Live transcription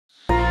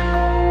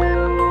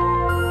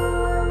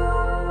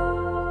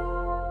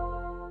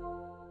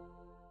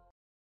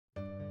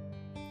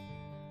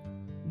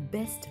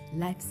best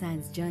life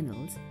science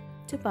journals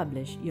to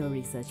publish your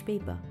research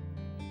paper.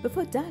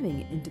 Before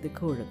diving into the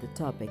core of the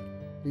topic,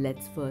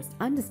 let's first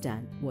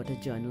understand what a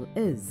journal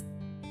is.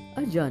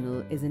 A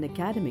journal is an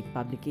academic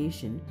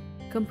publication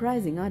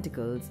comprising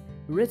articles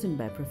written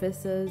by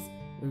professors,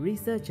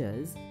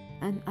 researchers,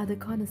 and other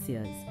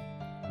connoisseurs.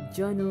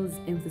 Journals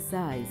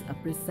emphasize a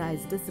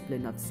precise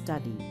discipline of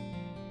study.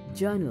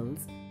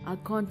 Journals are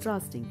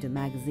contrasting to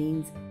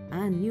magazines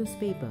and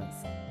newspapers.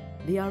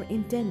 They are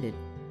intended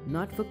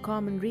not for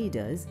common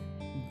readers,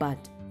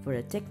 but for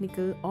a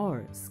technical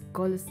or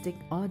scholastic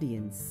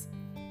audience.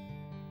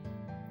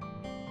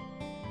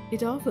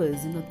 It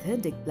offers an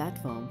authentic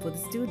platform for the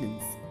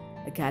students,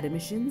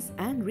 academicians,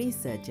 and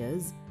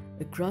researchers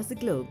across the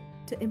globe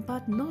to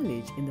impart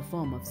knowledge in the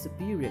form of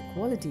superior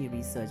quality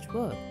research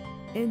work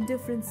in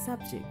different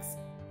subjects.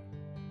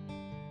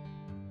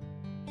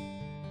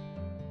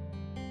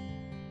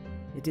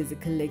 It is a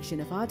collection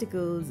of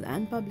articles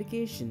and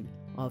publication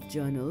of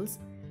journals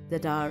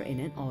that are in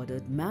an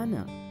ordered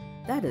manner,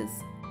 that is,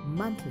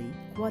 monthly,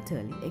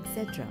 quarterly,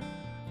 etc.,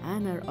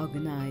 and are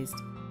organized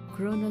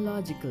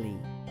chronologically.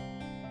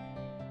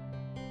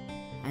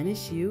 An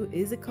issue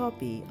is a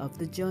copy of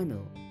the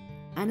journal,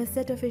 and a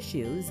set of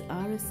issues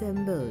are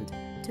assembled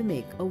to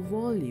make a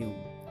volume.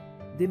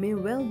 They may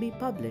well be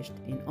published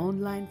in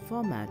online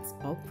formats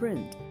or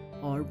print,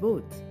 or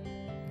both.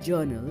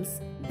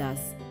 Journals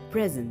thus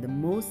present the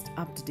most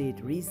up-to-date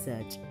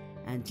research,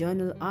 and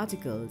journal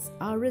articles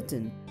are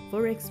written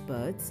for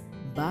experts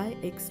by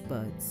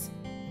experts.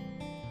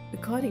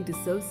 According to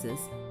sources,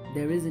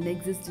 there is an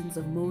existence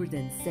of more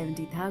than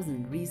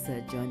 70,000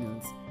 research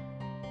journals,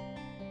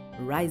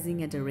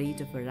 rising at a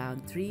rate of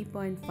around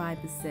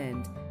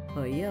 3.5%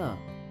 per year.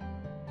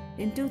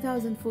 In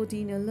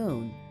 2014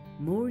 alone,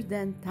 more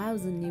than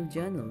 1,000 new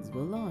journals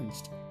were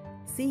launched.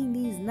 Seeing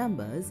these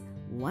numbers,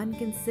 one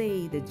can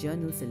say that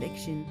journal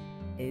selection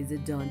is a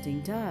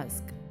daunting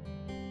task.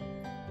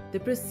 The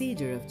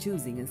procedure of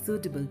choosing a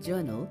suitable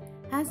journal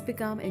has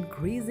become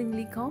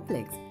increasingly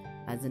complex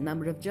as the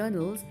number of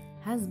journals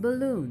has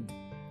ballooned,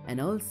 and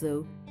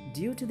also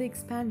due to the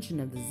expansion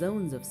of the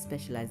zones of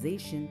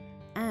specialization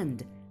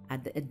and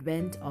at the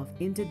advent of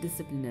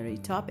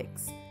interdisciplinary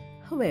topics.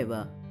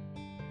 However,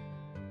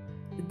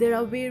 there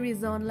are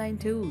various online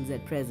tools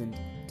at present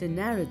to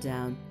narrow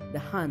down the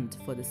hunt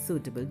for the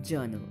suitable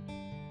journal.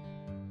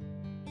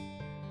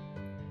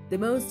 The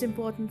most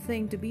important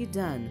thing to be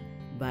done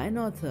by an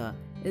author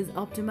is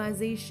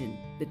optimization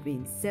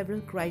between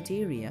several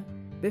criteria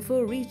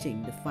before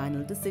reaching the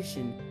final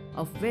decision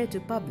of where to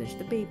publish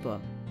the paper.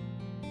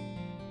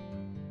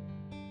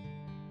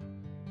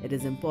 It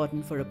is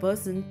important for a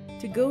person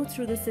to go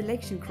through the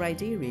selection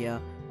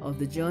criteria of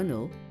the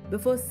journal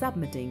before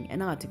submitting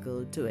an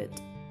article to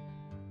it.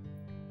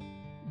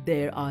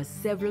 There are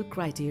several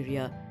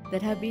criteria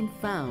that have been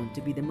found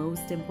to be the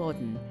most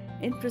important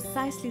in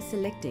precisely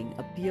selecting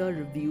a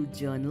peer-reviewed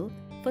journal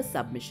for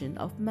submission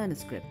of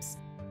manuscripts.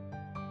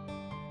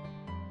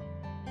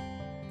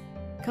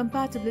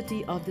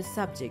 Compatibility of the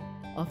subject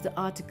of the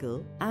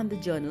article and the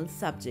journal's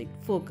subject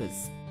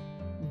focus.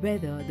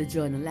 Whether the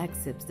journal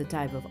accepts the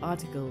type of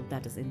article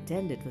that is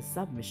intended for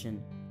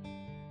submission.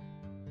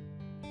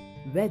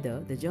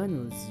 Whether the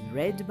journal is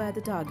read by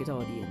the target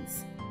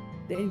audience.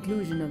 The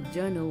inclusion of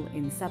journal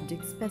in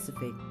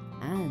subject-specific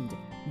and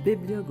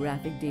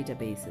bibliographic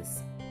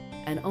databases.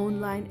 An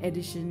online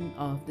edition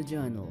of the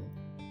journal.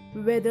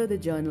 Whether the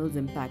journal's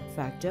impact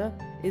factor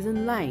is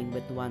in line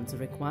with one's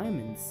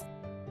requirements.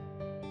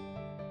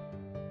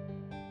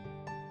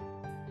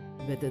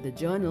 Whether the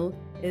journal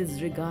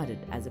is regarded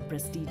as a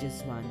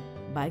prestigious one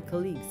by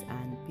colleagues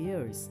and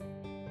peers.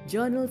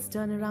 Journal's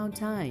turnaround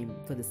time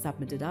for the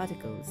submitted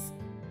articles.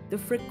 The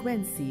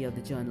frequency of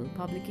the journal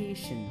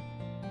publication.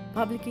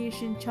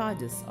 Publication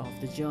charges of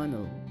the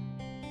journal.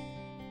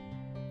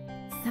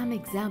 Some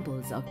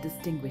examples of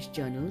distinguished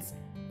journals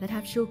that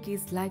have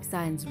showcased life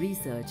science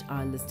research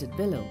are listed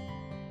below.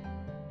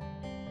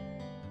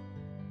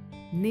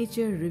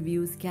 Nature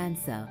Reviews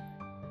Cancer.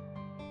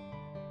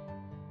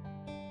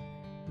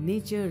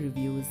 Nature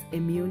Reviews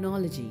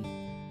Immunology.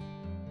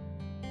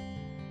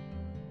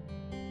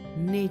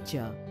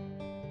 Nature.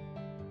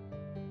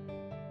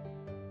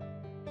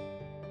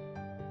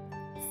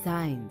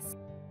 Science.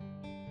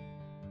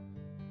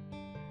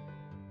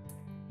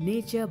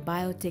 Nature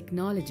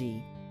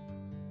Biotechnology.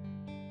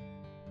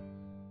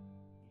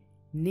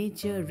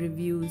 Nature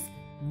Reviews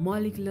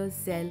Molecular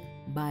Cell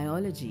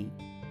Biology.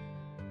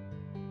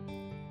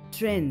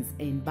 Trends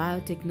in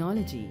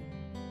Biotechnology.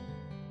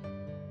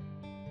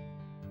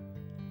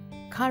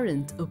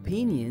 Current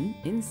opinion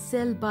in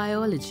cell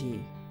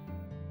biology.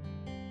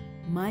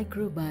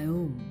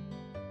 Microbiome.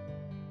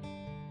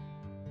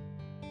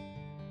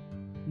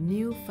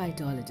 New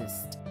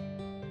phytologist.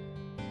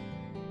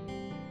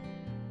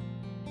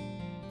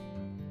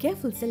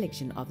 Careful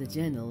selection of the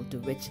journal to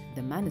which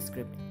the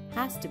manuscript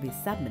has to be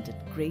submitted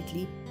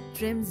greatly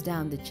trims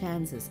down the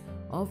chances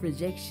of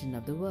rejection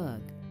of the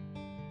work.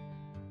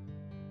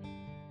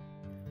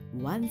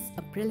 Once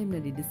a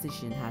preliminary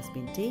decision has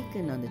been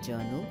taken on the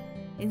journal,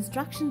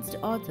 Instructions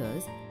to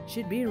authors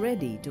should be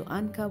ready to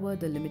uncover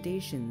the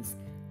limitations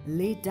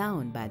laid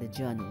down by the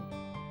journal.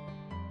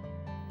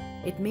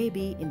 It may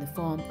be in the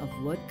form of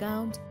word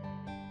count,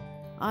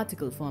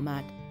 article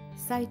format,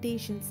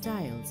 citation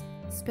styles,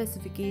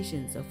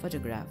 specifications of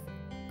photograph,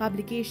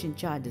 publication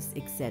charges,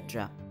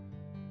 etc.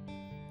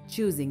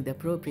 Choosing the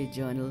appropriate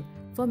journal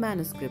for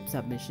manuscript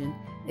submission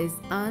is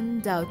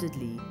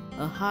undoubtedly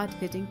a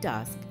hard-hitting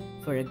task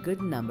for a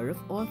good number of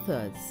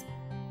authors.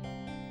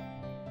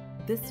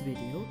 This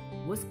video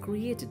was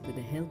created with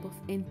the help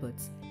of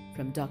inputs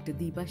from Dr.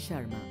 Deepa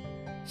Sharma.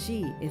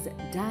 She is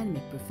a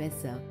dynamic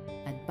professor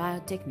at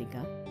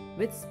Biotechnica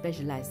with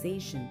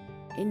specialization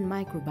in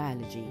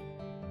microbiology.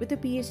 With a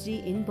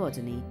PhD in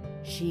botany,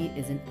 she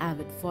is an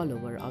avid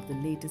follower of the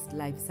latest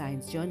life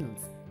science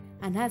journals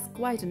and has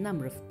quite a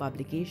number of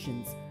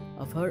publications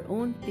of her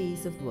own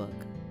piece of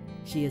work.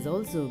 She has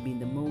also been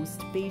the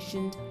most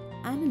patient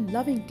and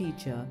loving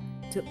teacher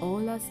to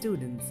all our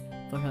students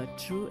for her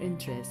true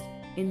interest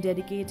in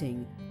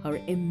dedicating her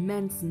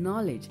immense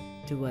knowledge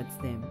towards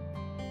them.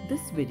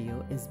 This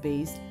video is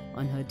based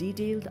on her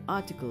detailed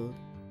article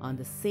on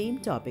the same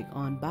topic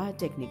on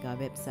Biotechnica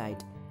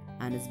website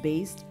and is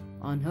based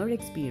on her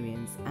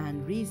experience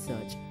and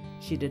research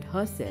she did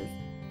herself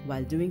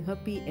while doing her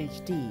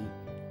PhD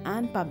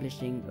and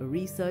publishing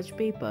research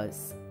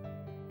papers.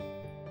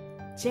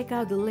 Check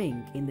out the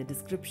link in the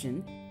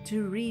description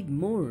to read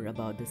more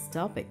about this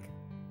topic.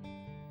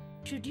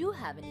 Should you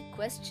have any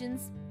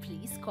questions,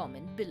 please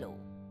comment below.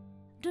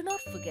 Do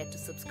not forget to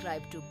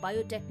subscribe to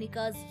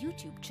Biotechnica's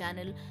YouTube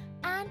channel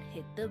and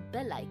hit the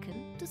bell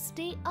icon to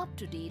stay up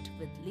to date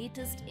with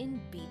latest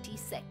in BT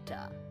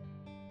sector.